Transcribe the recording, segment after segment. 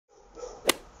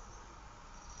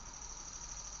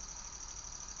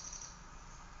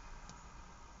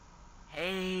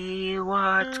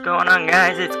What's going on,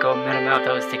 guys? It's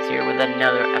GoldMetalMouth06 here with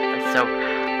another episode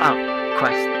of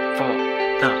Quest for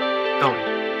the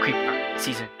Golden Creeper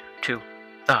Season 2,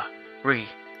 The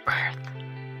Rebirth.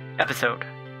 Episode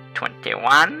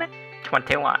 21.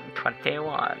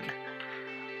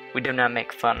 We do not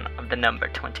make fun of the number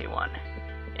 21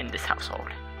 in this household.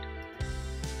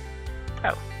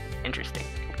 Oh, interesting.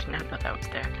 Did not know that was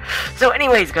there. So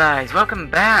anyways, guys, welcome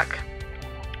back.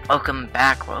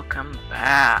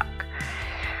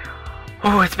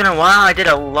 Oh, it's been a while. I did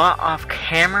a lot off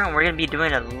camera, and we're gonna be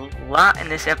doing a lot in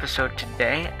this episode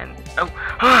today. And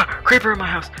creeper in my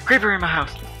house! Creeper in my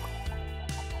house!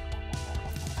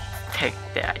 Take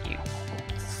that, you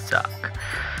suck.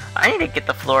 I need to get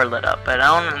the floor lit up, but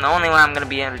the only way I'm gonna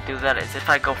be able to do that is if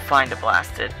I go find a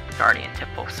blasted guardian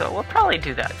tipple. So we'll probably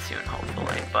do that soon,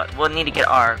 hopefully. But we'll need to get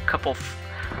our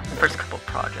first couple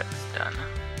projects done.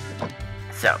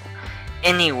 So,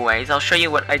 anyways, I'll show you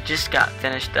what I just got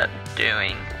finished up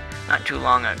doing not too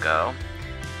long ago.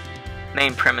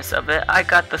 Main premise of it, I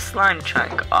got the slime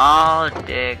chunk all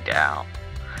digged out.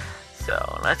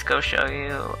 So, let's go show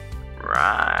you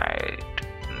right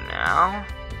now.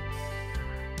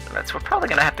 We're probably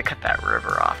going to have to cut that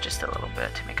river off just a little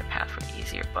bit to make a pathway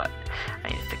easier, but I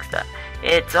need to fix that.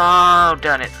 It's all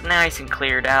done. It's nice and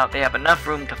cleared out. They have enough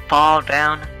room to fall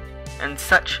down and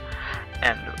such,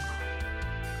 and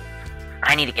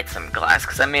I need to get some glass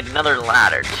because I made another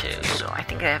ladder too, so I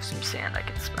think I have some sand I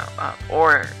can smelt up,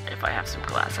 or if I have some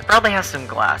glass. I probably have some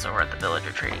glass over at the Villager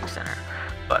Trading Center,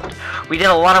 but we did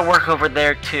a lot of work over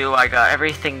there too. I got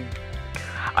everything.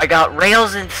 I got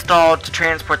rails installed to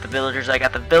transport the villagers. I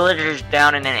got the villagers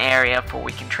down in an area where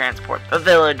we can transport the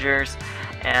villagers,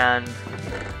 and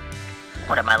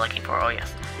what am I looking for? Oh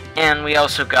yes, and we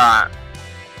also got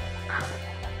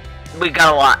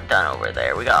a lot done over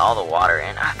there. We got all the water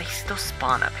in. They still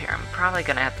spawn up here. I'm probably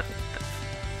gonna have to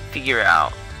figure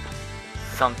out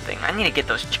something. I need to get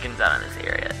those chickens out of this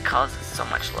area. It causes so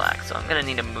much lag, so I'm gonna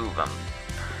need to move them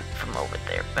from over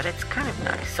there. But it's kind of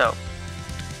nice. So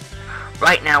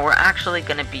right now we're actually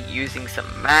gonna be using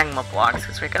some magma blocks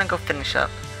because we're gonna go finish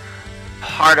up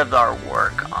part of our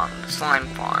work on the slime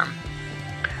farm.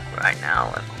 Right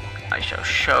now, I shall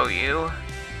show you.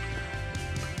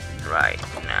 Right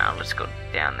now, let's go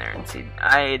down there and see.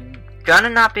 I'm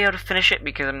gonna not be able to finish it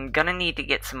because I'm gonna need to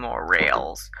get some more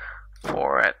rails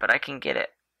for it, but I can get it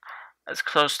as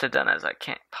close to done as I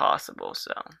can possible.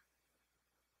 So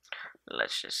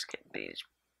let's just get these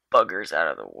buggers out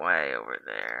of the way over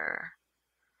there.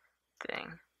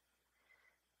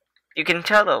 You can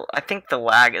tell though. I think the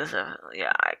lag is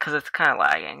because it's kind of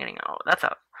lagging.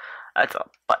 That's a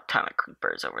butt ton of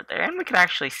creepers over there, and we can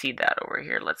actually see that over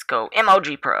here. Let's go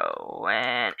MOG Pro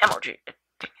and MOG.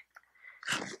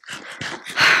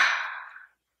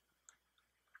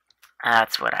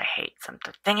 That's what I hate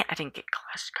sometimes. Dang it, I didn't get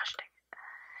glass. Gosh dang it.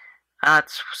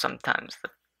 That's sometimes the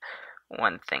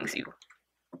one things you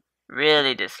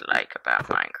really dislike about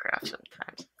Minecraft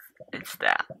sometimes. It's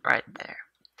that right there.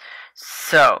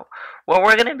 So, what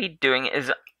we're going to be doing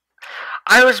is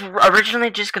I was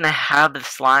originally just gonna have the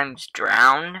slimes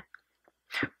drown,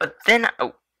 but then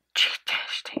at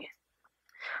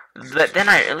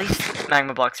least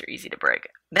magma blocks are easy to break.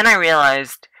 Then I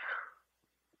realized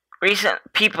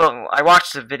I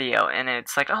watched the video and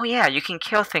it's like, oh yeah, you can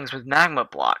kill things with magma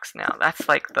blocks now. That's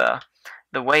like the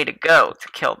way to go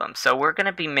to kill them. So we're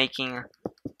gonna be making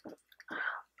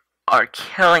our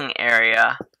killing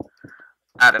area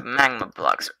out of magma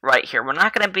blocks right here. We're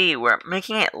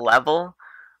making it level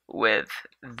with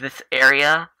this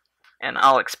area, and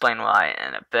I'll explain why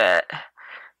in a bit,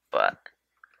 but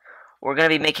we're going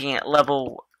to be making it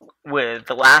level with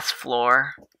the last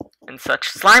floor and such.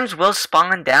 Slimes will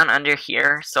spawn down under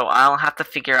here, so I'll have to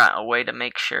figure out a way to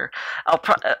make sure.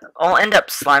 I'll end up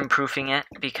slime proofing it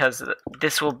because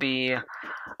this will be,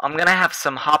 I'm going to have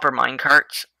some hopper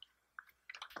minecarts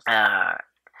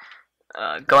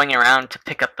going around to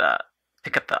pick up the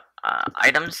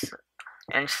items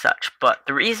and such. But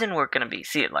the reason we're gonna be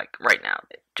like right now,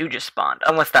 they do just spawned,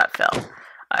 unless that fell.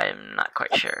 I'm not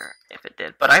quite sure if it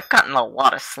did, but I've gotten a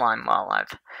lot of slime while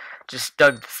I've just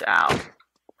dug this out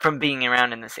from being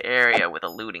around in this area with a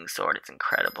looting sword. It's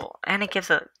incredible, and it gives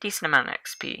a decent amount of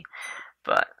XP.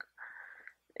 But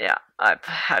yeah, I've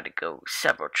had to go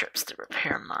several trips to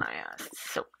repair my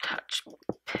Silk Touch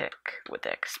pick with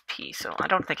XP, so I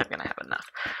don't think I'm going to have enough.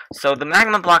 So the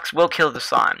magma blocks will kill the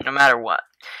slime, no matter what.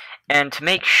 And to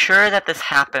make sure that this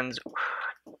happens,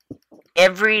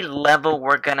 every level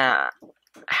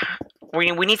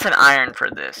we need some iron for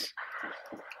this.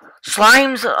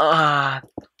 Slimes,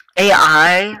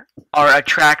 AI are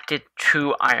attracted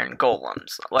to iron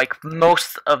golems. Like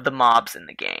most of the mobs in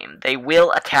the game, they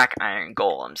will attack iron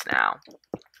golems now.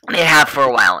 They have for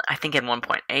a while. I think in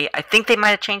 1.8. I think they might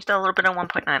have changed it a little bit in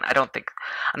 1.9. I don't think.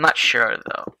 I'm not sure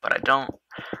though. But I don't.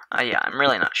 Yeah, I'm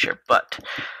really not sure. But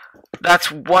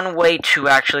that's one way to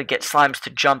actually get slimes to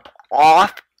jump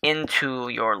off into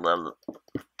your little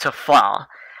to fall.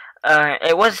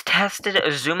 It was tested.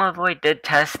 Azumavoid did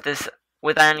test this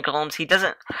with iron golems. He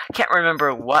can't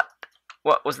remember what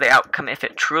was the outcome, if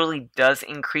it truly does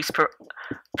increase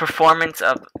performance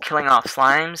of killing off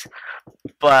slimes,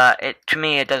 but to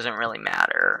me it doesn't really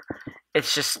matter.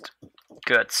 It's just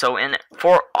good. So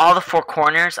for all the four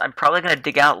corners, I'm probably gonna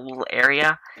dig out a little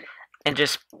area and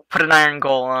just put an iron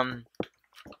golem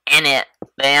in it.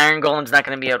 The iron golem's not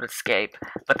gonna be able to escape,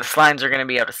 but the slimes are gonna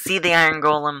be able to see the iron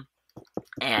golem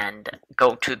and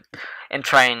go to and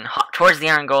try and hop towards the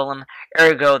iron golem.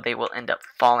 Ergo, they will end up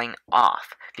falling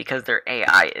off because their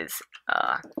AI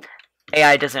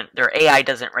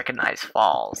doesn't recognize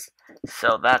falls.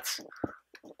 So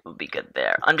will be good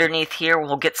there. Underneath here,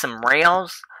 we'll get some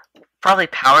rails, probably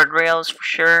powered rails for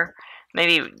sure.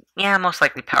 Maybe, yeah, most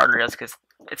likely powered rails because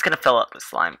it's gonna fill up with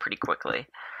slime pretty quickly,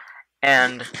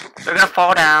 and they're gonna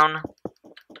fall down.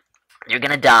 You're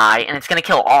gonna die, and it's gonna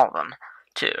kill all of them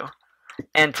too.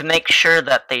 And to make sure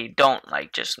that they don't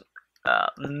just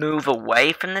move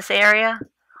away from this area,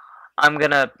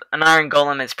 an iron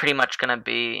golem is pretty much gonna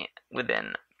be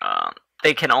within.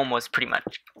 They can almost pretty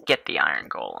much get the iron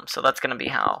golem, so that's gonna be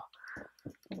how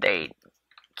they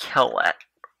kill it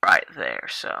right there.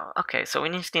 So okay, so we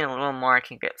just need a little more. I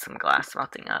can get some glass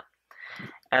melting up,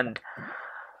 and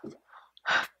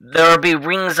there will be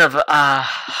rings of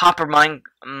hopper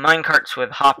minecarts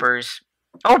with hoppers.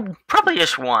 Oh, probably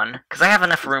just one, because I have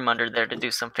enough room under there to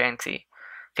do some fancy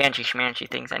schmancy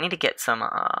things. I need to get some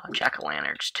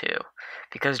jack-o'-lanterns too,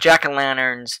 because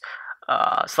jack-o'-lanterns,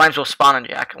 slimes will spawn on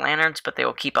jack-o'-lanterns, but they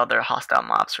will keep other hostile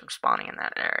mobs from spawning in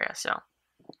that area. So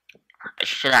I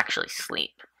should actually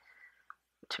sleep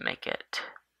to make it.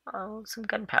 Oh, some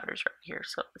gunpowder's right here,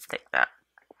 so let's take that.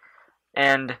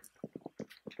 And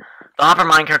the hopper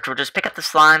minecart will just pick up the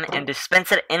slime and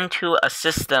dispense it into a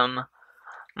system.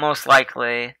 Most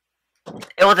likely,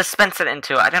 it will dispense it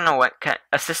into, I don't know what kind,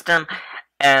 a system,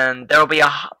 and there'll be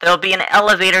an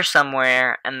elevator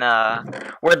somewhere, and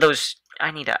where those. I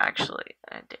need to actually.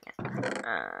 Dang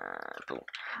it.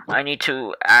 I need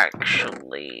to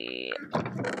actually.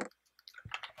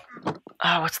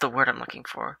 Oh, what's the word I'm looking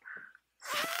for?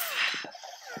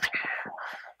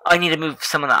 I need to move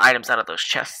some of the items out of those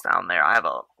chests down there. I have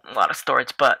a lot of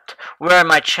storage, but where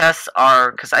my chests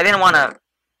are, because I didn't want to.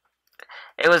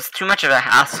 It was too much of a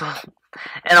hassle,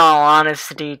 in all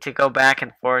honesty, to go back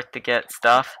and forth to get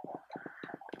stuff,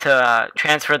 to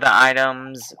transfer the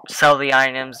items, sell the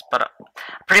items, but I'm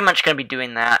pretty much going to be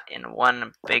doing that in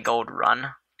one big old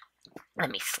run.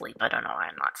 Let me sleep. I don't know why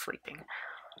I'm not sleeping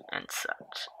and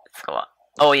such. Let's go up.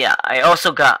 Oh yeah, I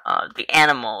also got the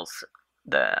animals,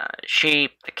 the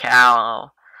sheep, the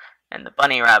cow, and the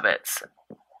bunny rabbits.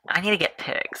 I need to get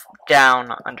pigs down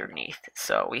underneath,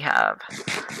 so we have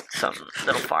some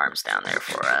little farms down there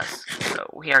for us. So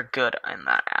we are good in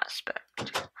that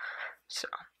aspect. So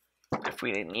if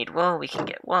we need wool, we can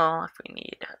get wool. If we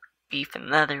need beef and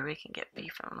leather, we can get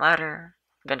beef and leather.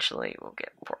 Eventually, we'll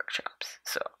get pork chops.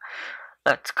 So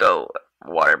let's go.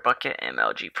 Water bucket,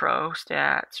 MLG Pro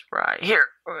stats right here.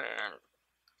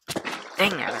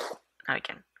 Dang it! Not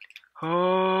again.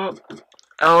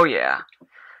 Oh yeah.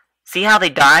 See how they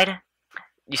died?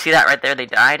 You see that right there? They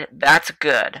died? That's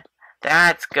good.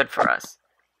 That's good for us.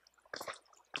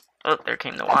 Oh, there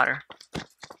came the water.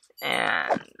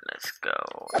 And let's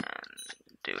go and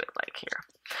do it like here.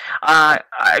 I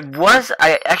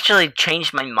actually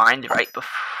changed my mind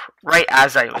right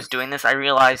as I was doing this. I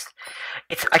realized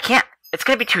it's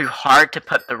gonna be too hard to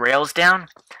put the rails down.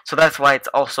 So that's why it's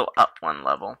also up one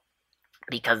level.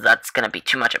 Because that's going to be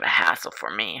too much of a hassle for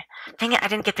me. Dang it, I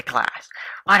didn't get the glass.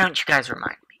 Why don't you guys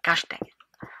remind me? Gosh dang it.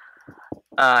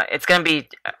 It's going to be...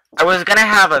 I was going to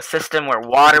have a system where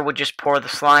water would just pour the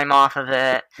slime off of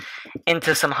it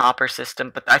into some hopper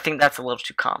system, but I think that's a little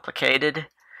too complicated.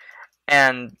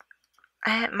 And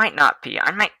it might not be.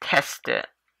 I might test it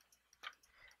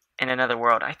in another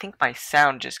world. I think my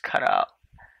sound just cut out.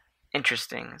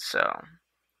 Interesting, so...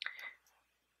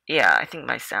 Yeah, I think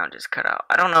my sound just cut out.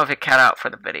 I don't know if it cut out for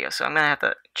the video, so I'm going to have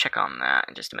to check on that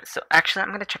in just a minute. So, actually, I'm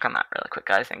going to check on that really quick,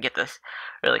 guys, and get this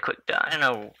really quick done.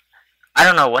 I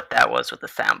don't know what that was with the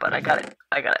sound, but I got it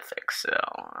fixed. So,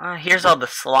 here's all the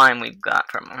slime we've got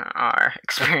from our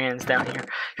experience down here.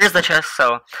 Here's the chest,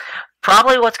 so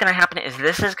probably what's going to happen is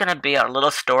this is going to be our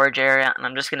little storage area, and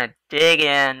I'm just going to dig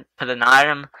in, put an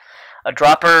item, a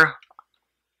dropper,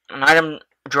 an item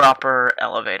dropper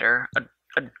elevator, a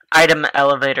item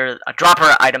elevator, a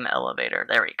dropper item elevator.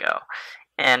 There we go.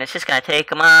 And it's just going to take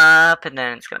them up, and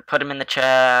then it's going to put them in the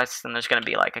chest, and there's going to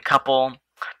be like a couple,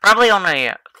 probably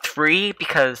only 3,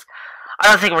 because I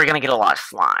don't think we're going to get a lot of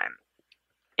slime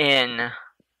in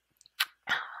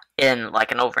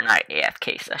like an overnight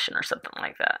AFK session or something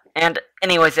like that. And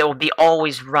anyways, it will be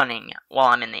always running while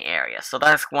I'm in the area. So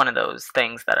that's one of those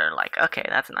things that are like, okay,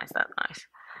 that's nice,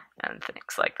 and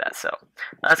things like that. So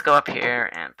let's go up here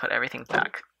and put everything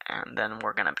back. And then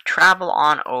we're going to travel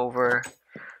on over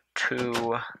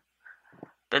to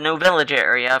the new village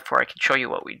area before I can show you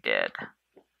what we did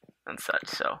and such.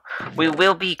 So we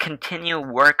will be continue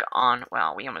work on,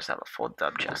 well, we almost have a full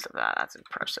dub chest of that. That's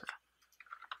impressive.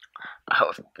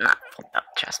 Oh, not full dub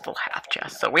chest, full half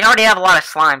chest. So we already have a lot of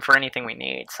slime for anything we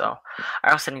need. So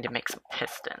I also need to make some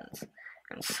pistons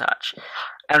and such.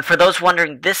 And for those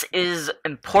wondering, this is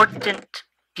important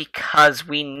because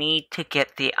we need to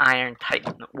get the Iron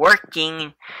Titan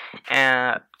working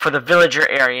for the villager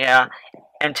area.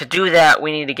 And to do that,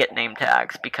 we need to get name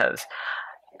tags, because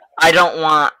I don't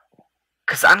want,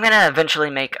 because I'm going to eventually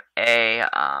make a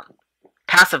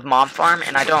passive mob farm,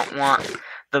 and I don't want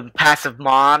the passive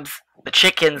mobs, the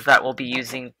chickens that we'll be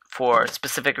using for a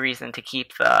specific reason to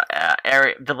keep the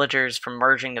area villagers from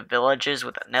merging the villages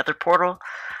with a nether portal,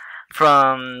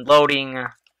 from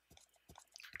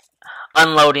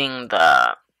unloading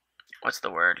the, what's the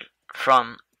word,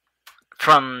 from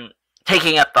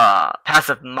taking up the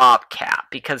passive mob cap,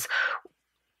 because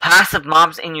passive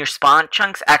mobs in your spawn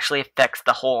chunks actually affects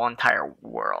the whole entire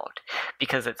world,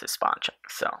 because it's a spawn chunk.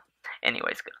 So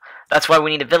anyways, that's why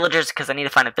we need villagers, because I need to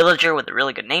find a villager with a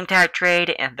really good name tag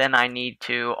trade, and then I need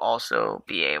to also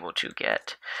be able to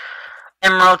get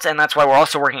emeralds, and that's why we're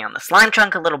also working on the slime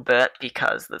chunk a little bit,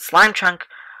 because the slime chunk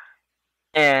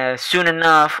soon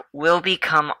enough will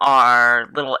become our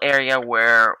little area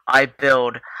where I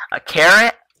build a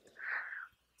carrot.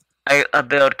 I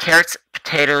build carrots,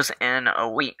 potatoes, and a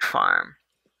wheat farm.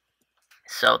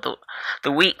 So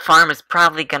the wheat farm is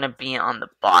probably going to be on the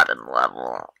bottom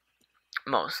level,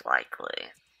 most likely.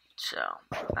 So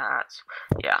that's,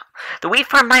 yeah. The wheat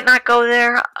farm might not go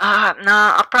there.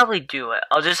 No, I'll probably do it.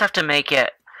 I'll just have to make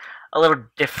it a little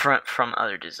different from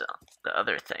the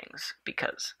other things,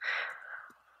 because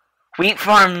wheat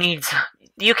farm needs,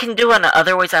 you can do it in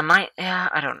other ways. I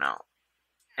don't know.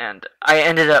 And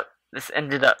this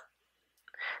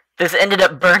ended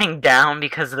up burning down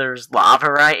because there's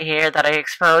lava right here that I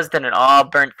exposed, and it all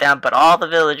burnt down, but all the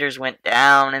villagers went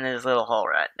down in this little hole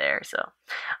right there. So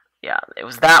yeah, it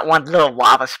was that one little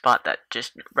lava spot that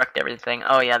just wrecked everything.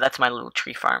 Oh yeah, that's my little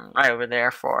tree farm right over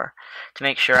there to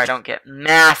make sure I don't get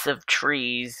massive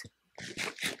trees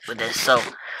with this. So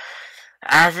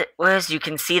as it was, you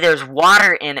can see there's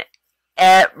water in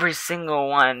every single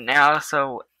one now,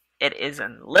 so it is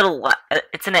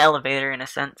it's an elevator in a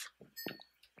sense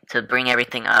to bring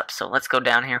everything up. So let's go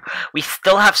down here. We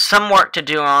still have some work to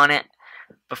do on it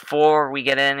before we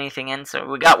get anything in. So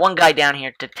we got one guy down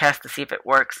here to test to see if it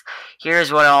works.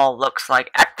 Here's what it all looks like.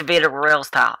 Activated rails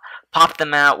to pop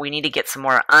them out. We need to get some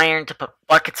more iron to put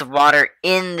buckets of water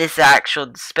in this actual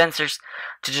dispensers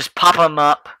to just pop them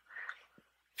up,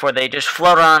 for they just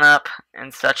float on up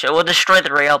and such. It will destroy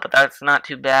the rail, but that's not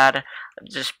too bad.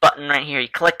 Just button right here, you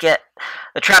click it,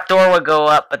 the trapdoor will go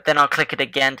up, but then I'll click it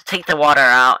again to take the water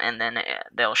out, and then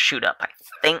they'll shoot up.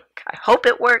 I hope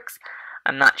it works.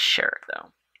 I'm not sure though.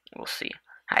 We'll see.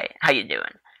 How you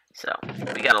doing? So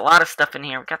we got a lot of stuff in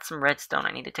here. We got some redstone.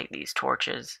 I need to take these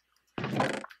torches,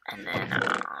 and then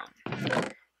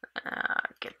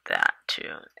get that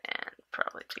too, and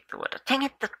probably take the wood. Dang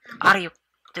it! The audio.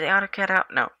 Did the audio cut out?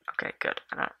 No. Okay, good.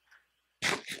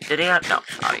 Did he? No,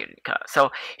 audio didn't cut.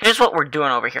 So here's what we're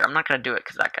doing over here. I'm not gonna do it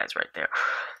because that guy's right there.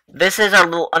 This is our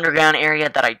little underground area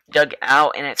that I dug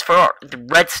out, and it's for the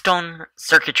redstone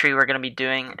circuitry we're gonna be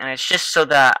doing, and it's just so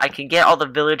that I can get all the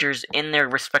villagers in their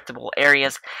respectable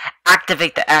areas,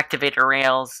 activate the activator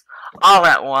rails all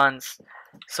at once,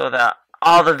 so that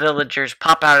all the villagers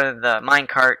pop out of the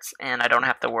minecarts, and I don't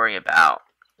have to worry about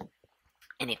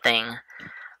anything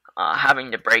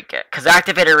having to break it. Because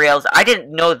activator rails, I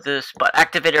didn't know this, but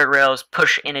activator rails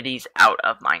push entities out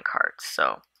of minecarts.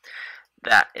 So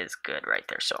that is good right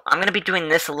there. So I'm going to be doing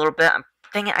this a little bit.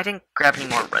 Dang it, I didn't grab any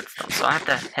more redstone, so I have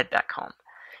to head back home.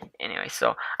 Anyway,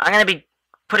 so I'm going to be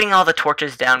putting all the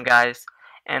torches down, guys.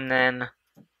 And then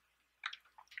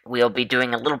we'll be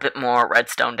doing a little bit more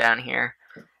redstone down here.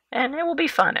 And it will be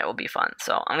fun. It will be fun.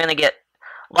 So I'm going to get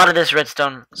a lot of this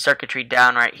redstone circuitry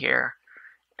down right here,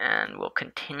 and we'll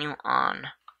continue on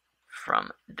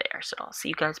from there. So I'll see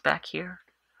you guys back here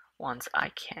once I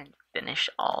can finish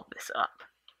all this up.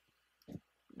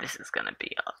 This is gonna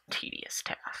be a tedious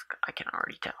task, I can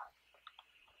already tell.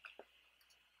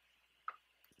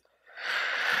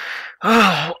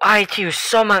 Oh, I use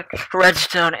so much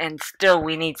redstone and still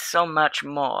we need so much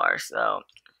more, so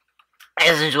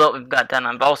this is what we've got done.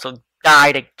 I've also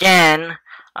died again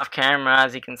off camera,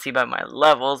 as you can see by my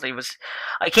levels.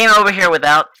 I came over here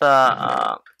without the,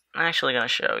 I'm actually gonna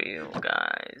show you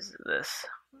guys this,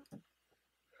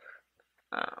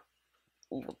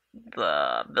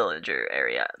 the villager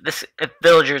area. This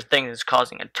villager thing is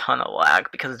causing a ton of lag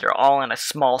because they're all in a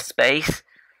small space,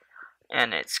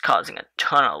 and it's causing a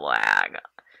ton of lag.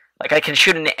 Like, I can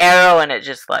shoot an arrow and it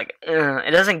just like,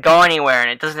 it doesn't go anywhere,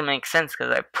 and it doesn't make sense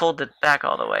because I pulled it back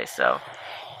all the way. So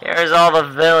here's all the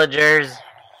villagers.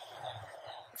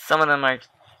 Some of them are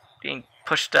being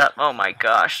pushed up. Oh my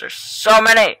gosh, there's so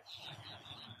many.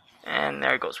 And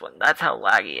there goes one. That's how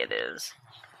laggy it is.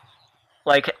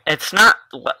 Like, it's not,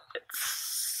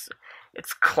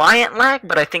 it's client lag,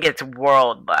 but I think it's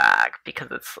world lag because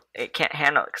it can't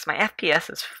handle it. Because my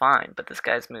FPS is fine, but this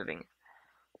guy's moving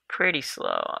pretty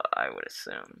slow, I would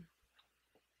assume.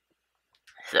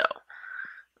 So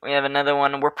we have another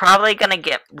one. We're probably gonna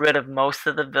get rid of most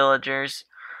of the villagers,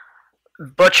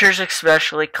 butchers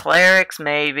especially, clerics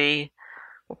maybe.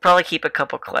 We'll probably keep a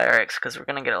couple clerics because we're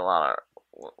gonna get a lot of.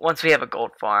 Once we have a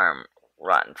gold farm,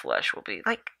 rotten flesh will be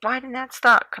like. Why didn't that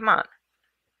stop? Come on.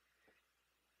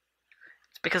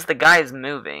 It's because the guy is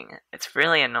moving. It's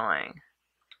really annoying.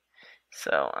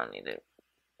 So I need to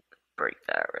break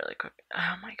that really quick.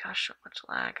 Oh my gosh, so much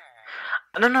lag.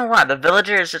 I don't know why. The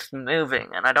villager is just moving,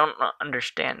 and I don't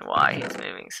understand why he's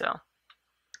moving, so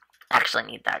I actually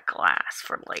need that glass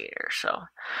for later. So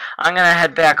I'm gonna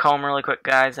head back home really quick,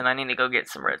 guys, and I need to go get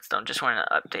some redstone. Just wanted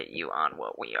to update you on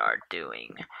what we are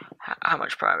doing, how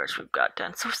much progress we've got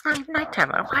done. So it's not even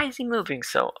nighttime. Why is he moving?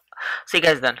 So see you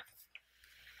guys then.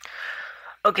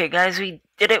 Okay, guys, we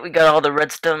did it. We got all the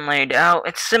redstone laid out.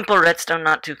 It's simple redstone,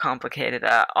 not too complicated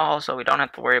at all, so we don't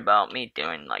have to worry about me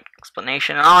doing, like,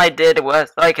 explanation. All I did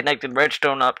was I connected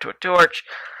redstone up to a torch,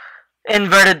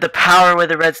 inverted the power with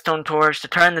the redstone torch to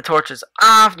turn the torches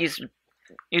off, use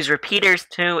repeaters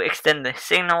to extend the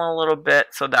signal a little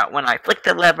bit so that when I flick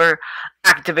the lever,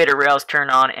 activator rails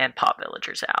turn on and pop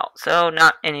villagers out. So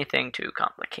not anything too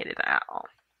complicated at all.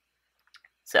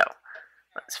 So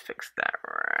let's fix that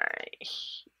right.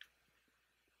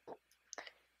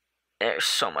 There's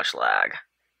so much lag.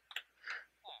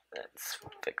 Let's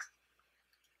fix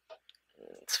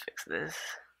this.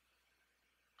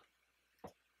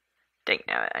 Dang,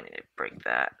 now I need to break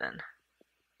that then.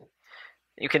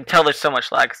 You can tell there's so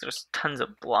much lag because there's tons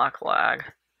of block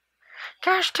lag.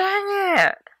 Gosh dang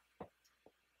it!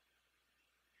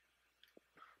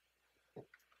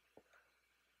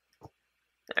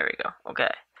 There we go.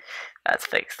 Okay. That's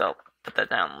fixed. I'll put that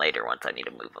down later once I need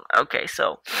to move them. Okay,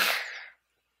 so.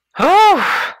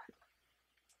 Oh!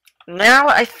 Now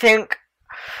I think.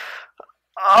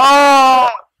 Oh!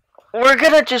 We're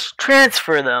gonna just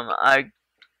transfer them. I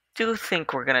do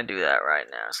think we're gonna do that right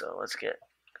now. So let's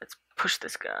push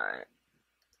this guy.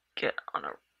 Get on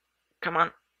a. Come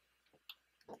on.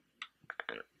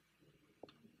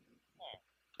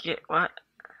 Get what?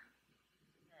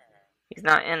 He's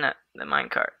not in the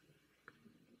minecart.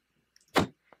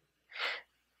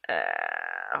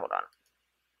 Hold on.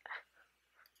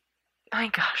 My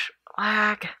gosh,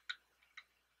 lag.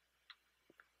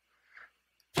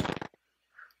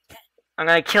 I'm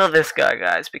gonna kill this guy,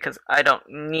 guys, because I don't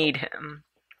need him.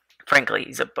 Frankly,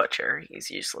 he's a butcher. He's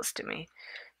useless to me.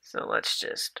 So let's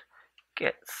just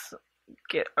get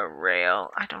a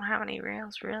rail. I don't have any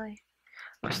rails, really.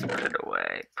 Let's put it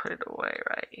away. Put it away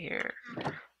right here.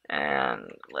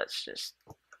 And let's just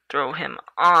throw him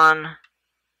on.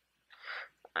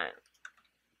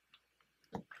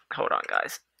 Hold on,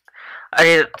 guys. I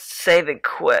need to save and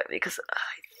quit because I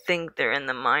think they're in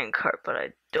the minecart, but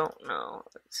I don't know.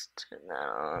 Let's turn that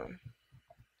on.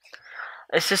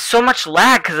 It's just so much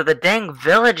lag because of the dang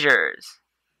villagers.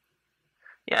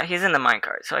 Yeah, he's in the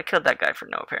minecart, so I killed that guy for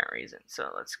no apparent reason.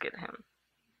 So let's get him.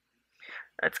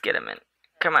 Let's get him in.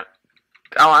 Come on.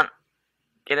 Go on.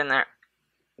 Get in there.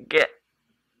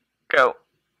 Go.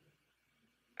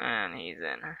 And he's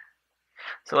in.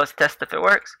 So let's test if it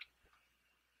works.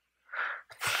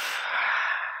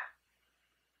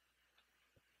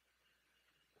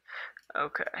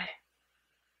 Okay.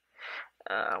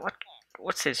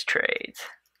 What's his trades?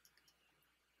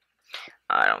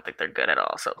 I don't think they're good at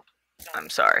all, so I'm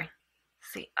sorry.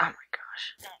 See, oh my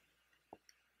gosh.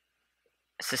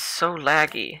 This is so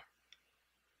laggy.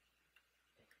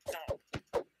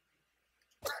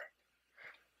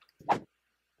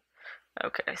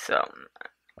 Okay, so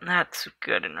that's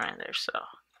good and right there. So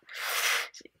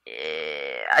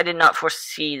I did not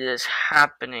foresee this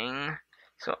happening.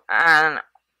 So in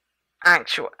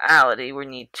actuality, we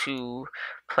need to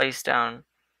place down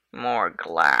more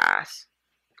glass.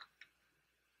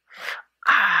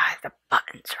 Ah, the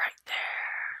button's right there.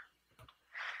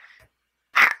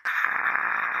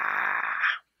 Ah.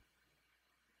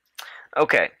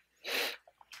 Okay.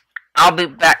 I'll be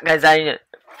back, guys. I need to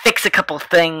fix a couple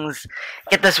things,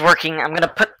 get this working. I'm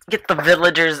gonna get the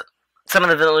villagers, some of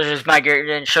the villagers migrated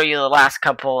and show you the last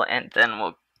couple, and then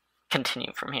we'll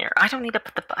continue from here. I don't need to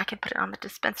put I can put it on the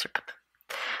dispenser, but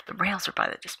the rails are by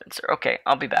the dispenser. Okay,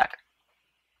 I'll be back.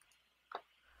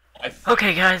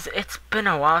 Okay, guys, it's been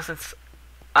a while since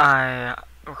I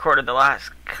recorded the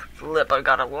last clip. I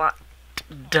got a lot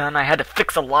done. I had to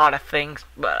fix a lot of things,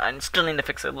 but I still need to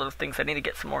fix a little things. I need to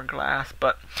get some more glass,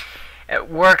 but it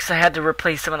works. I had to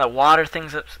replace some of the water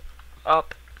things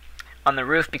up on the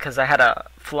roof because I had a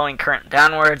flowing current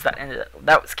downwards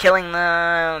that was killing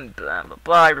them. Blah blah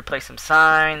blah. I replaced some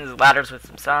signs, ladders with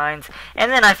some signs,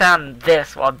 and then I found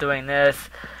this while doing this,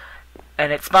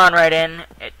 and it spawned right in.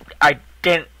 I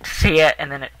didn't see it,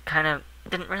 and then it kind of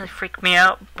didn't really freak me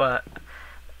out, but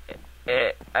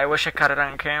I wish I caught it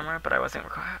on camera, but I wasn't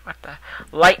recording. What the?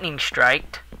 Lightning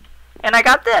striked, and I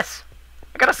got this.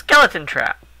 I got a skeleton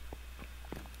trap.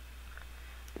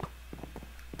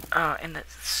 Oh, and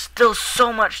it's still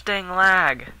so much dang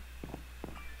lag.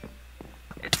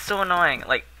 It's so annoying.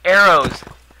 Like, arrows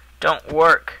don't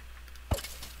work.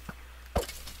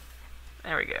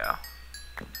 There we go.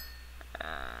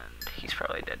 And he's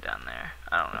probably dead down there.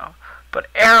 I don't know. But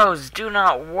arrows do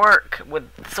not work with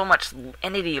so much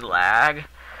entity lag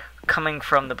coming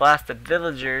from the blasted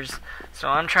villagers. So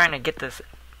I'm trying to get this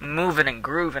moving and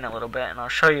grooving a little bit, and I'll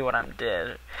show you what I'm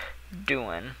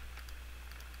doing.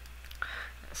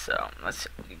 So let's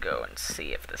go and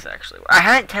see if this actually works. I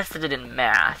haven't tested it in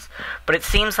mass, but it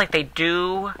seems like they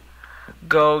do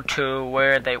go to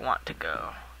where they want to go.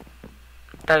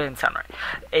 That didn't sound right.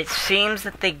 It seems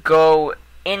that they go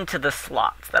into the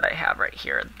slots that I have right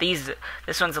here.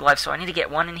 This one's alive, so I need to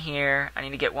get one in here. I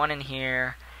need to get one in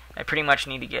here. I pretty much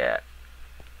need to get.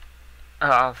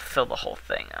 I'll fill the whole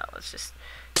thing out. Let's just.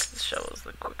 This shovel's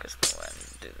the quickest way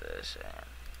to do this. And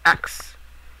X,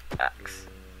 X,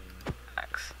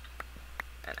 X,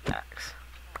 and X,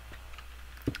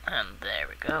 and there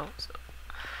we go. So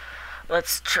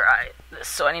let's try this.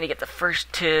 So I need to get the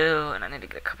first two, and I need to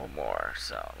get a couple more.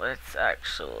 So let's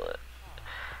actually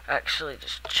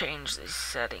just change these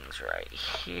settings right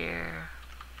here,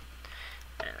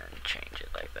 and then change it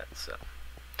like that. So,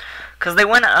 because they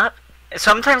went up,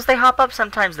 sometimes they hop up,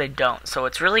 sometimes they don't. So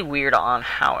it's really weird on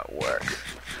how it works.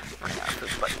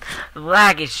 But the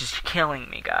lag is just killing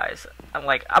me, guys.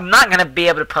 I'm not gonna be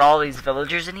able to put all these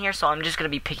villagers in here, so I'm just gonna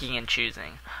be picking and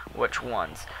choosing which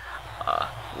ones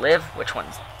live, which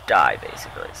ones die,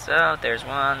 basically. So there's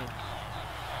one,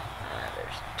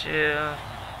 there's two,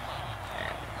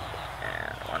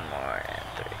 and one more, and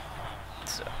three.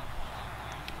 So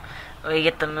we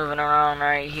get them moving around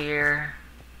right here.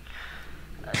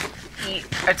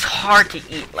 It's hard to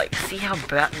eat. Like, see how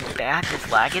bad this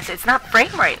lag is? It's not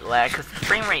frame rate lag, because the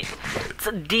frame rate, it's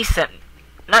a decent,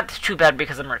 not too bad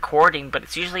because I'm recording, but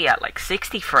it's usually at like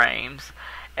 60 frames,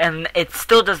 and it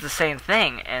still does the same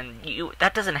thing, and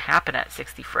that doesn't happen at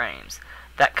 60 frames.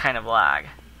 That kind of lag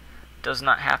does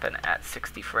not happen at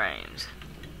 60 frames.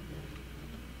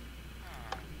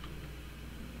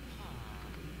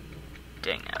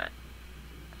 Dang it.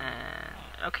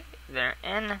 Okay, they're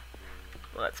in.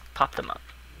 Let's pop them up.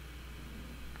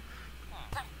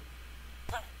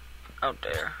 Oh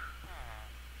dear.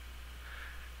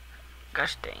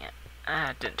 Gosh dang it.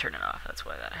 I didn't turn it off, that's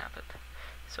why that happened.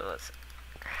 So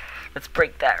let's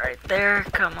break that right there.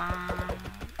 Come on.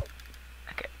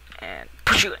 Okay, and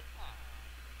push you in.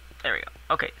 There we go.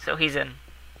 Okay, so he's in.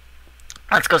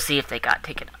 Let's go see if they got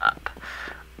taken up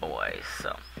away.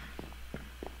 So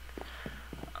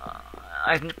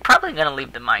I'm probably gonna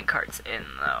leave the minecarts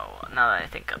in though, now that I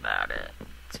think about it.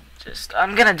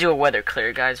 I'm gonna do a weather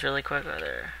clear, guys, really quick.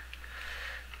 Weather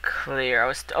clear. I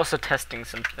was also testing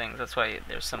some things, that's why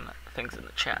there's some things in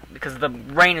the chat, because the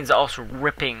rain is also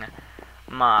ripping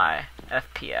my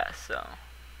FPS. So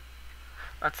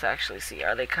let's actually see,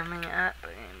 are they coming up?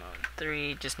 Mode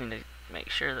 3, just need to make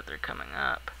sure that they're coming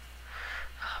up.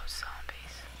 Oh,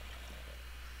 zombies.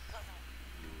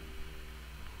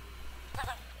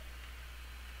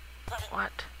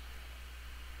 What?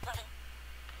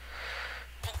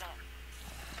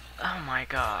 Oh my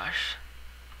gosh.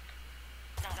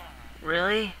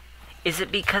 Really? Is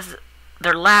it because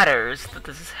they're ladders that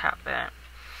this is happening?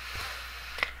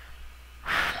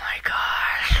 Oh my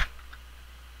gosh.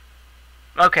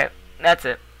 Okay, that's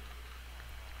it.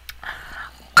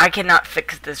 I cannot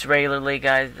fix this regularly,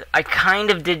 guys. I kind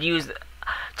of did use...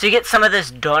 To get some of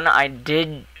this done, I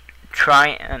did try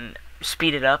and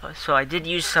speed it up. So I did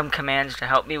use some commands to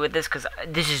help me with this, because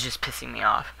this is just pissing me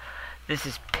off. This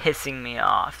is pissing me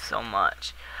off so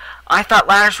much. I thought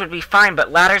ladders would be fine,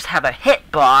 but ladders have a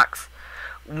hitbox,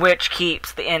 which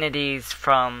keeps the entities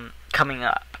from coming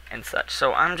up and such.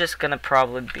 So I'm just gonna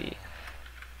probably be...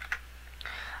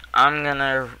 I'm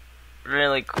gonna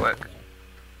really quick...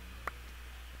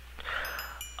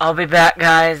 I'll be back,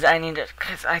 guys. I need to...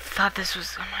 Because I thought this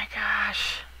was... Oh my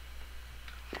gosh.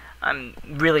 I'm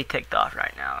really ticked off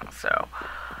right now. So,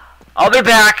 I'll be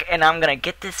back, and I'm gonna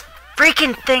get this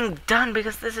freaking thing done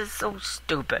because this is so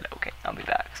stupid. Okay, I'll be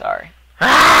back. Sorry.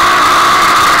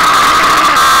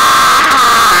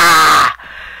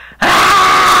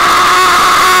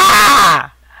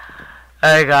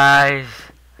 Hey guys,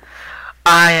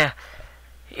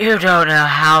 you don't know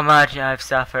how much I've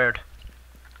suffered.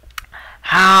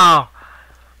 How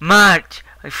much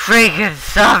I freaking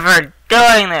suffered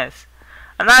doing this.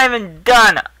 I'm not even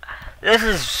done. This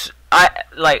is, I'm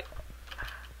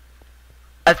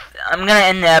gonna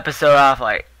end the episode off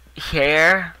like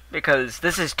here because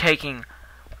this is taking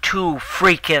too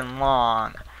freaking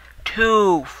long.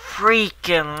 Too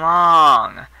freaking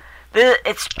long.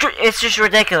 It's just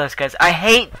ridiculous, guys. I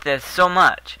hate this so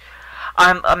much.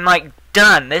 I'm like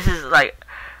done. This is like,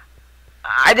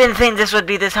 I didn't think this would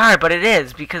be this hard, but it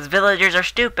is because villagers are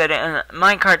stupid and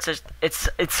minecarts are.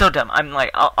 It's so dumb. I'm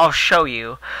like, I'll show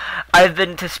you. I've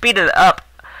been to speed it up.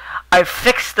 I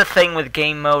fixed the thing with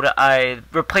game mode. I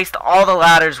replaced all the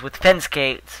ladders with fence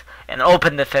gates and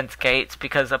opened the fence gates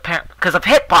because of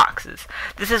hitboxes.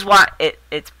 This is why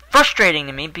it's frustrating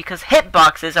to me because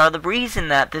hitboxes are the reason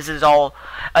that this is all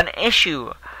an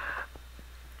issue.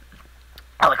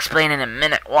 I'll explain in a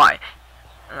minute why.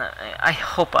 I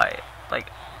hope I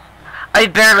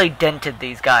barely dented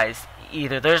these guys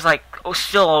either. There's like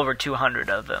still over 200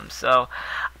 of them. So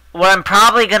what I'm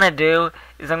probably gonna do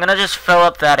is I'm gonna just fill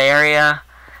up that area,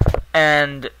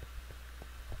 and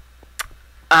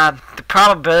the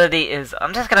probability is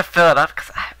I'm just gonna fill it up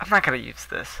because I'm not gonna use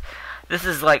this. This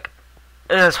is like,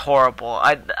 it is horrible.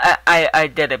 I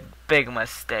did a big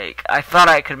mistake. I thought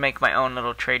I could make my own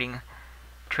little trading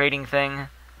thing.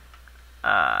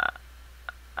 I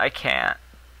can't.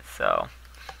 So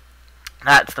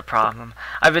that's the problem.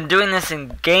 I've been doing this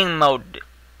in game mode.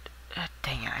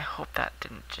 Dang it, I hope that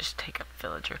didn't just take a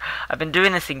villager. I've been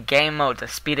doing this in game mode to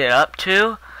speed it up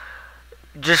too,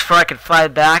 just so I could fly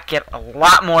back, get a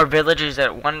lot more villagers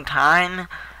at one time,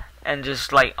 and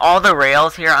just like all the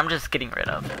rails here I'm just getting rid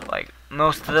of. Like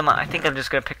most of them, I think I'm just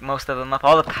gonna pick most of them up.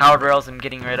 All the powered rails I'm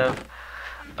getting rid of,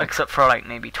 except for like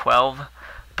maybe 12.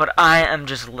 But I am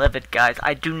just livid, guys.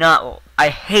 I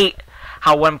hate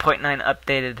how 1.9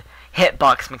 updated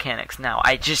hitbox mechanics now.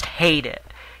 I just hate it.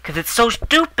 Because it's so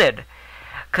stupid.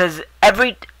 Because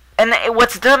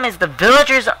what's dumb is the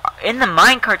villagers in the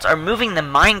minecarts are moving the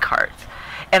minecarts.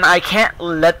 And I can't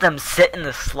let them sit in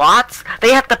the slots.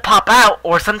 They have to pop out,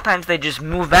 or sometimes they just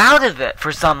move out of it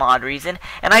for some odd reason.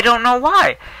 And I don't know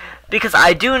why. Because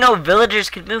I do know villagers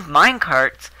can move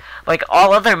minecarts like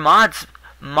all other mobs,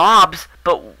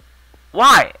 but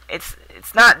why? It's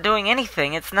not doing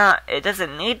anything. It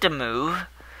doesn't need to move.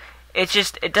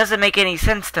 It doesn't make any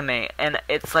sense to me, and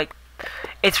it's like,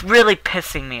 it's really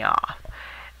pissing me off.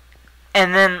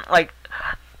 And then like,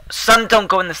 some don't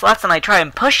go in the slots, and I try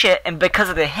and push it, and because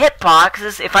of the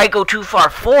hitboxes, if I go too far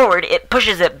forward, it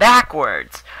pushes it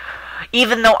backwards.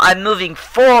 Even though I'm moving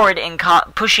forward and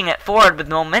pushing it forward with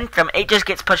momentum, it just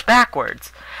gets pushed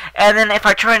backwards. And then if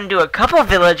I try and do a couple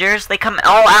villagers, they come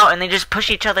all out and they just push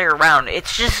each other around.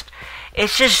 It's just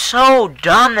so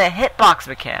dumb, the hitbox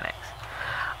mechanics.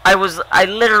 I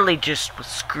literally just was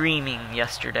screaming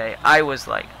yesterday. I was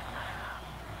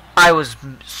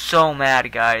so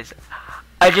mad, guys.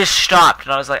 I just stopped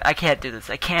and I was like, I can't do this.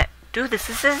 I can't do this.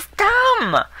 This is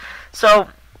dumb. So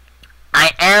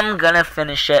I am gonna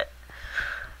finish it,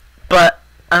 but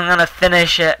I'm gonna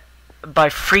finish it by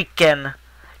freaking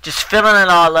just filling it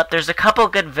all up. There's a couple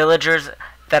good villagers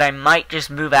that I might just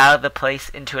move out of the place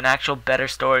into an actual better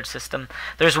storage system.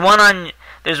 There's one on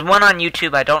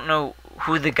YouTube. I don't know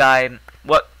who the guy,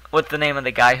 what's the name of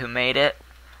the guy who made it.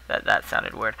 That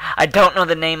sounded weird. I don't know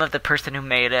the name of the person who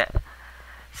made it.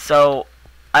 So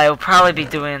I will probably be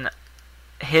doing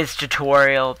his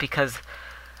tutorial because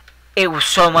It was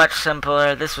so much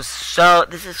simpler. This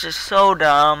is just so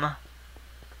dumb.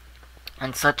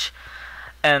 And such,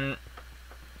 and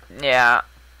yeah,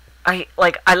 I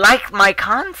like my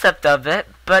concept of it,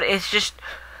 but it's just,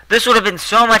 this would have been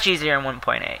so much easier in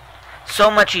 1.8. So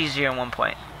much easier in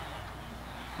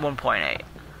 1.8.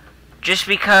 Just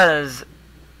because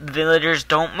villagers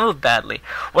don't move badly.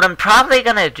 What I'm probably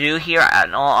gonna do here,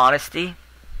 in all honesty,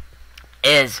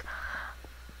 is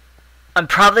I'm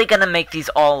probably gonna make these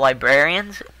all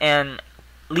librarians and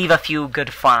leave a few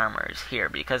good farmers here,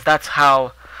 because that's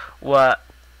what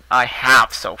I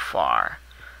have so far.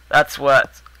 That's the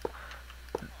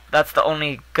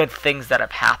only good things that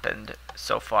have happened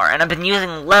so far. And I've been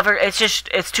using lever.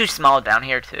 It's too small down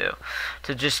here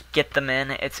to just get them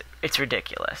in. It's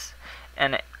ridiculous.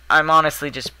 And I'm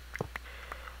honestly just,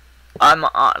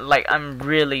 I'm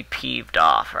really peeved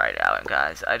off right now,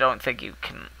 guys. I don't think you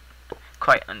can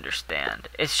quite understand.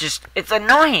 It's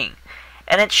annoying,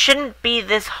 and it shouldn't be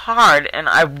this hard. And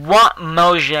I want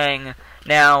Mojang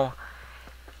now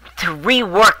to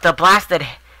rework the blasted.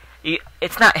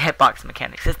 It's not hitbox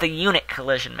mechanics. It's the unit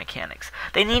collision mechanics.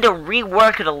 They need to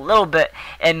rework it a little bit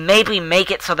and maybe make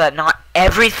it so that not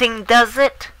everything does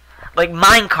it. Like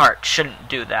minecart shouldn't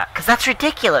do that, because that's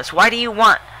ridiculous. Why do you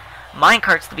want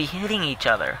minecarts to be hitting each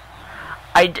other?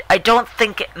 I don't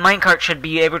think minecart should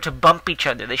be able to bump each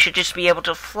other. They should just be able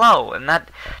to flow, and that,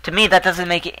 to me, that doesn't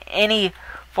make any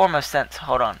form of sense.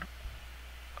 Hold on.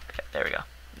 Okay, there we go.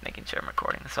 Making sure I'm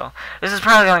recording. So this is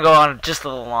probably gonna go on just a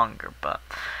little longer, but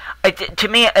to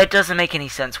me, it doesn't make any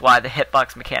sense why the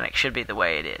hitbox mechanic should be the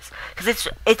way it is, because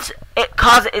it's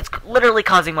literally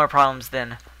causing more problems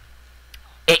than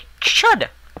it should.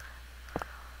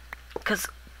 Because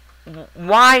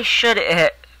why should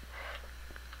it?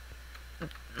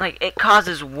 Like, it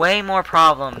causes way more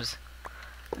problems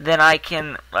than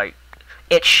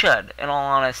it should, in all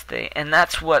honesty, and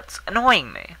that's what's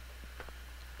annoying me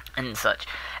and such.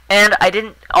 And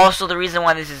also the reason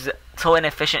why this is so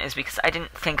inefficient is because I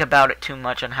didn't think about it too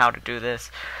much on how to do this,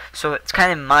 so it's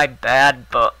kind of my bad.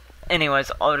 But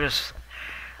anyways, I'll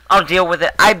deal with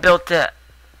it. I built it.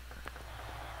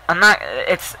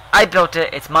 I built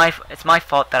it. It's my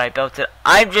fault that I built it.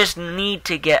 I just need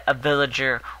to get a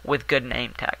villager with good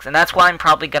name tags, and that's why I'm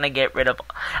probably gonna get rid of.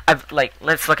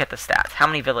 Let's look at the stats. How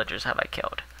many villagers have I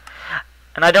killed?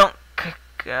 And I don't.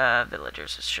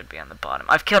 Villagers should be on the bottom.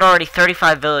 I've killed already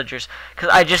 35 villagers, because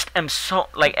I just am so,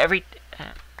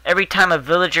 every time a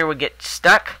villager would get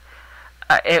stuck,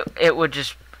 it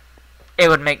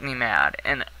would make me mad,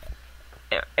 and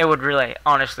it would really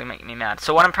honestly make me mad.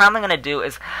 So what I'm probably gonna do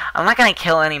is, I'm not gonna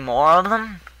kill any more of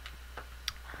them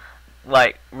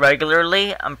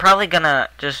regularly. I'm probably gonna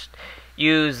just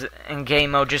use in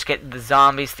game mode, just get the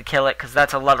zombies to kill it, because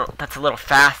that's a little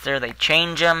faster. They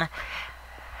change them.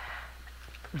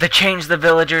 They change the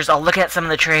villagers. I'll look at some of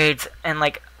the trades, and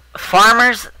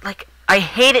farmers, I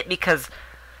hate it because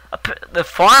the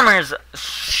farmers,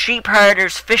 sheep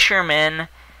herders, fishermen,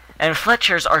 and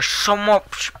fletchers are so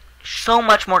much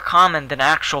more common than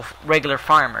actual regular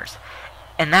farmers,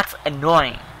 and that's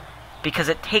annoying because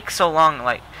it takes so long.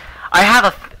 I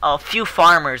have a few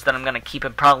farmers that I'm gonna keep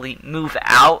and probably move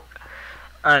out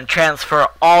and transfer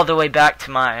all the way back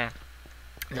to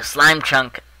the slime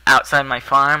chunk outside my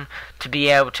farm to be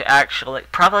able to actually,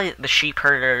 probably the sheep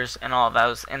herders and all of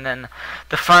those, and then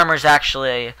the farmers,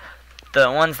 actually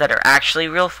the ones that are actually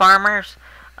real farmers,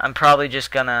 I'm probably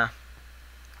just gonna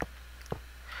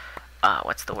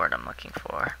what's the word I'm looking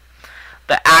for?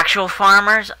 The actual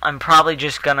farmers, I'm probably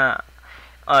just gonna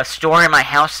store in my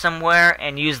house somewhere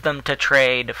and use them to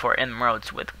trade for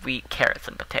emeralds with wheat, carrots,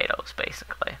 and potatoes,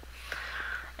 basically,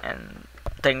 and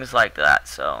things like that.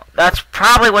 So that's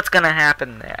probably what's gonna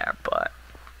happen there, but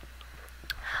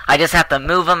I just have to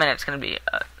move them, and it's gonna be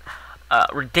a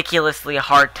ridiculously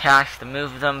hard task to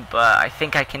move them, but I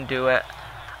think I can do it.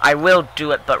 I will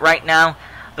do it, but right now,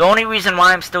 the only reason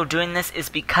why I'm still doing this is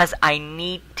because I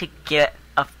need to get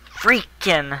a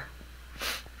freaking...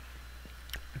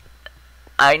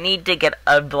 I need to get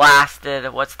a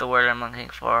blasted... What's the word I'm looking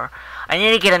for? I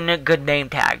need to get a good name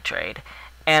tag trade.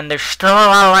 And there's still a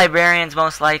lot of librarians,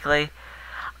 most likely.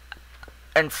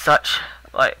 And such.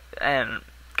 And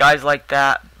guys like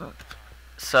that.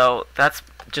 So, that's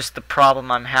just the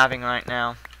problem I'm having right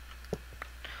now.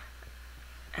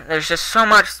 There's just so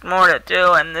much more to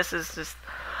do, and this is just...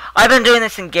 I've been doing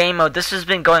this in game mode. This has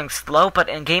been going slow, but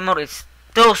in game mode it's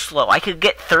still slow. I could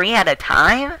get 3 at a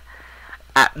time,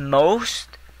 at most,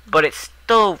 but it's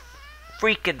still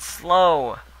freaking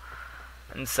slow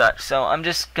and such. So I'm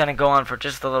just gonna go on for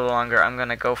just a little longer. I'm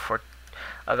gonna go for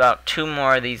about 2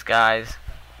 more of these guys,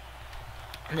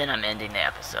 And then I'm ending the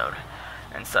episode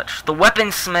and such. The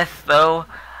weaponsmith, though,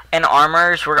 and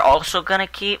armors we're also gonna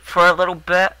keep for a little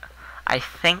bit, I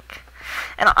think.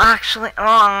 And actually, in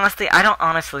all honesty, I don't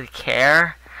honestly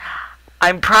care.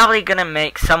 I'm probably gonna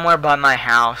make somewhere by my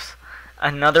house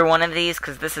another one of these,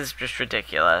 because this is just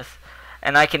ridiculous.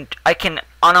 And I can,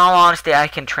 on all honesty, I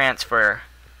can transfer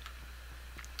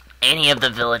any of the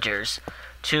villagers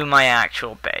to my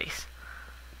actual base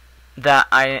that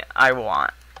I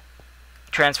want.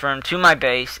 Transfer them to my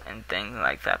base and things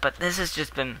like that. But this has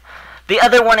just been... The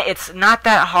other one, it's not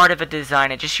that hard of a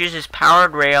design. It just uses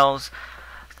powered rails,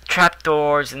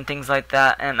 trapdoors, and things like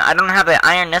that. And I don't have the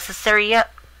iron necessary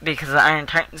yet, because the Iron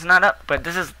Titan's not up. But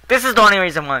this is the only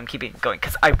reason why I'm keeping it going,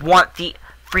 because I want the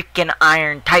freaking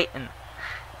Iron Titan.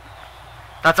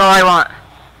 That's all I want.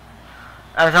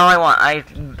 That's all I want.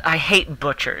 I hate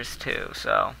butchers too,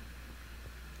 so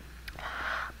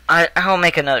I'll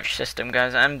make another system,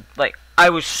 guys. I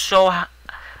was so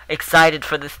excited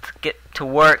for this to get to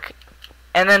work,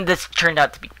 and then this turned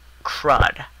out to be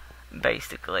crud.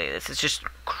 Basically, this is just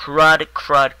crud.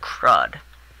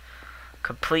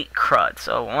 Complete crud.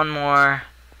 So one more,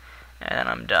 and then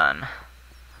I'm done.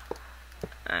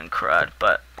 And crud,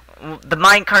 but the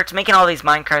minecarts, making all these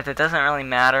minecarts, it doesn't really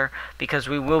matter, because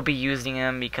we will be using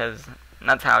them, because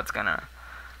that's how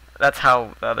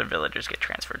the other villagers get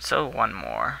transferred. So one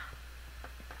more.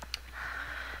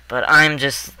 But I'm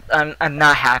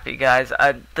not happy, guys.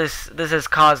 This has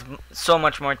caused so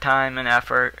much more time and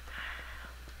effort,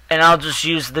 and I'll just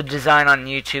use the design on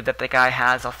YouTube that the guy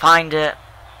has. I'll find it,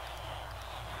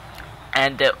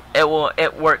 and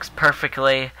it works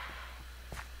perfectly,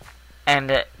 and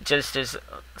it just is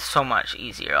so much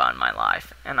easier on my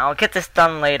life. And I'll get this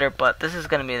done later, but this is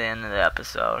gonna be the end of the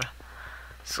episode.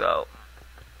 So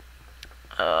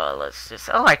let's just...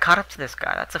 Oh, I caught up to this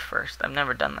guy. That's a first. I've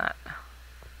never done that.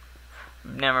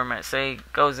 Never mind. So he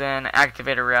goes in,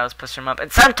 activator rails, push them up,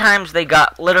 and sometimes they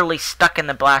got literally stuck in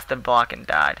the blasted block and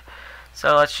died.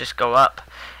 So let's just go up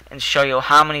and show you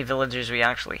how many villagers we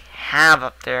actually have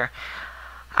up there.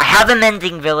 I have a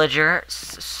mending villager,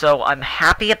 so I'm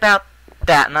happy about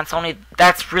that, and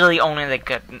that's really only the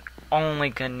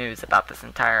good news about this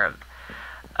entire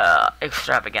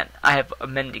extravagant. I have a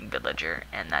mending villager,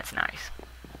 and that's nice.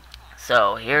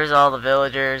 So here's all the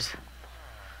villagers.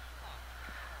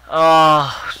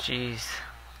 Oh, jeez.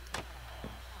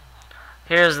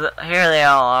 Here they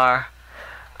all are.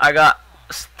 I got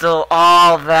still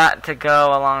all that to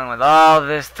go, along with all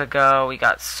this to go. We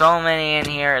got so many in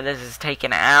here. This is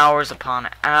taking hours upon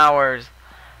hours,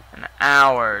 and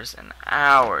hours, and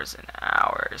hours, and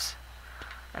hours.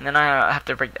 And then I have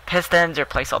to break the pistons,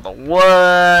 replace all the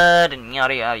wood, and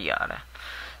yada yada yada.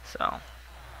 So,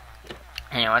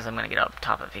 anyways, I'm gonna get up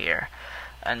top of here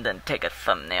and then take a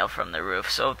thumbnail from the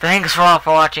roof. So thanks for all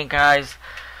for watching, guys.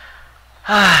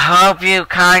 I hope you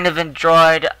kind of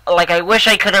enjoyed. Like, I wish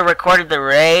I could have recorded the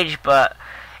rage, but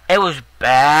it was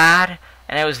bad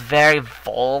and it was very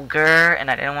vulgar,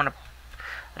 and I didn't want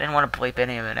to bleep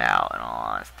any of it out, in all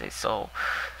honesty. So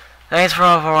thanks for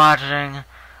all for watching.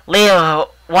 Leave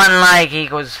one like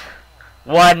equals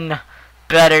one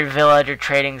better villager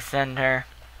trading center.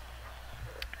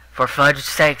 For fudge's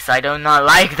sakes, I do not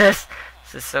like this.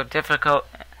 This is so difficult.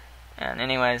 And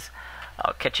anyways,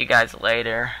 I'll catch you guys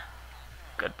later.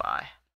 Goodbye.